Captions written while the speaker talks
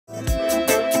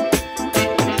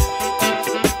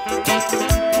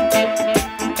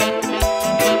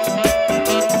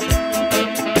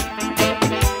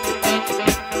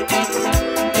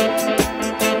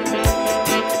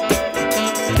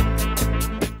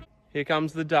Here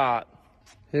comes the dart.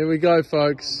 Here we go,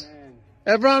 folks. Oh,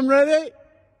 everyone ready? I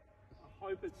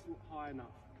hope it's high enough.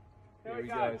 Here we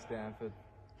go, Stanford.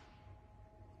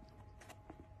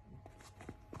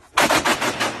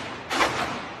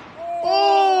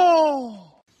 Oh!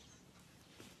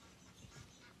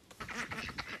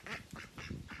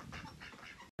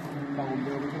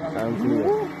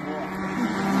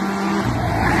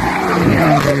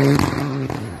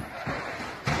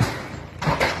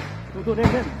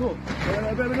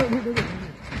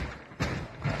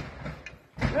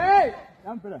 Hey!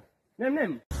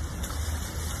 Nem.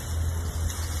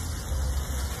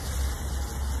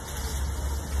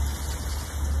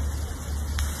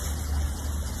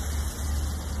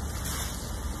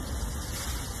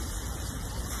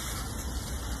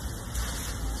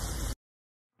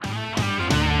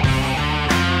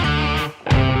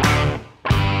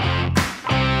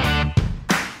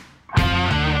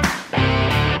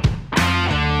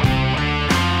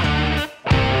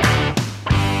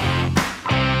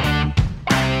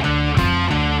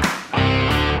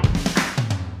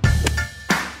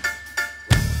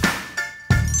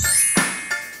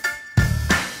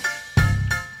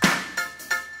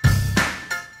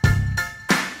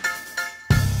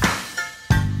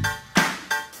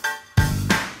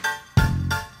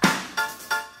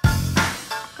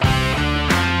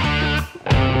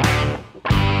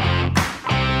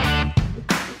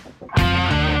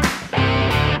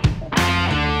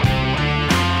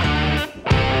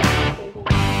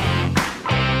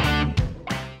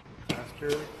 After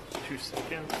 2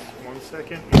 seconds, 1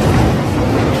 second.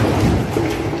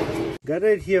 Got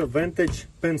it here, vintage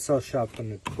pencil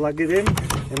sharpener. Plug it in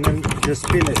and then just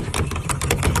spin it.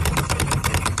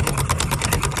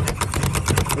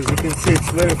 As you can see,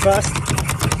 it's very fast.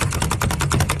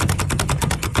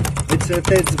 It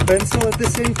rotates the pencil at the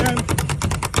same time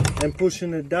and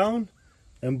pushing it down,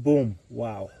 and boom,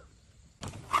 wow.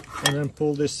 And then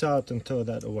pull this out and throw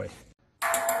that away.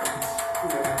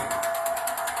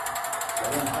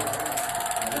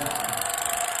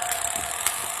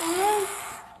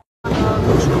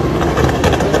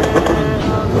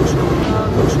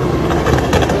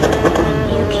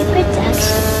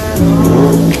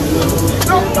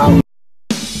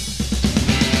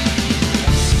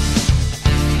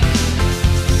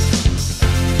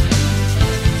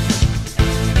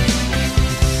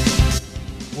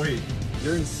 Wait,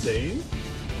 you're insane?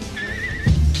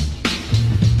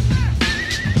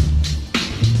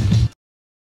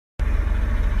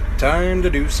 Time to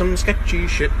do some sketchy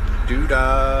shit.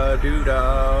 Doo-dah,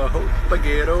 doo-dah, hope I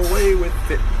get away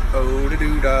with it. Oh, da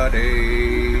doo-dah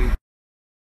day.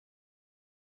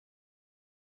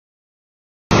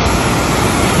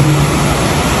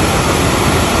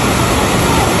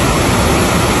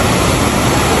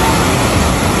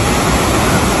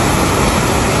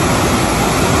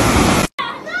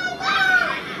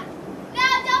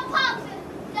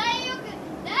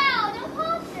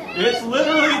 It's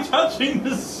literally touching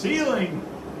the ceiling.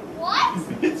 What?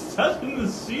 It's touching the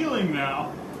ceiling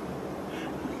now.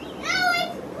 No,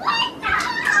 it's what?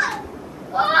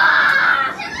 Ah!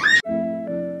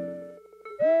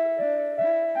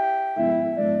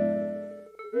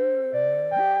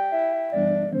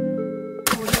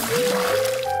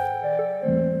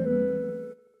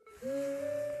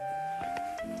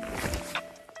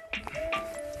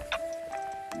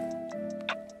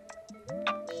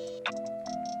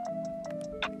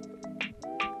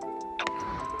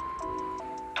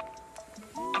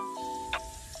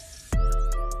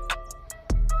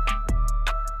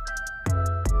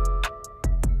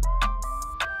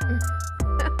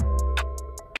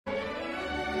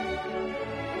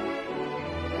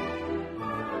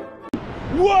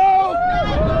 Whoa!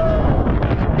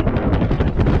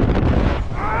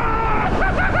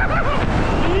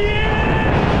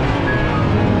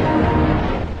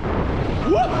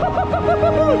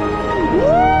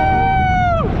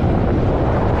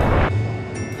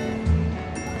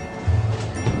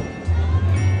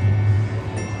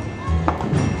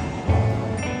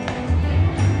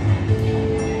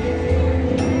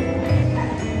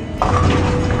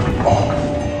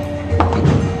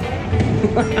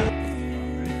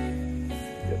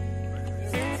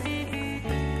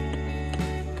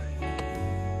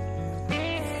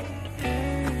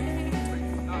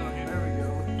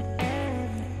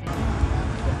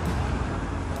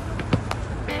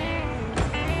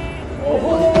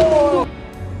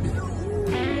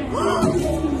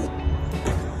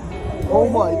 Oh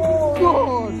my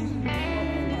god!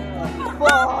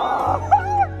 Fuck!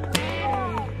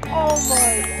 Oh my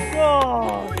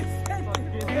god!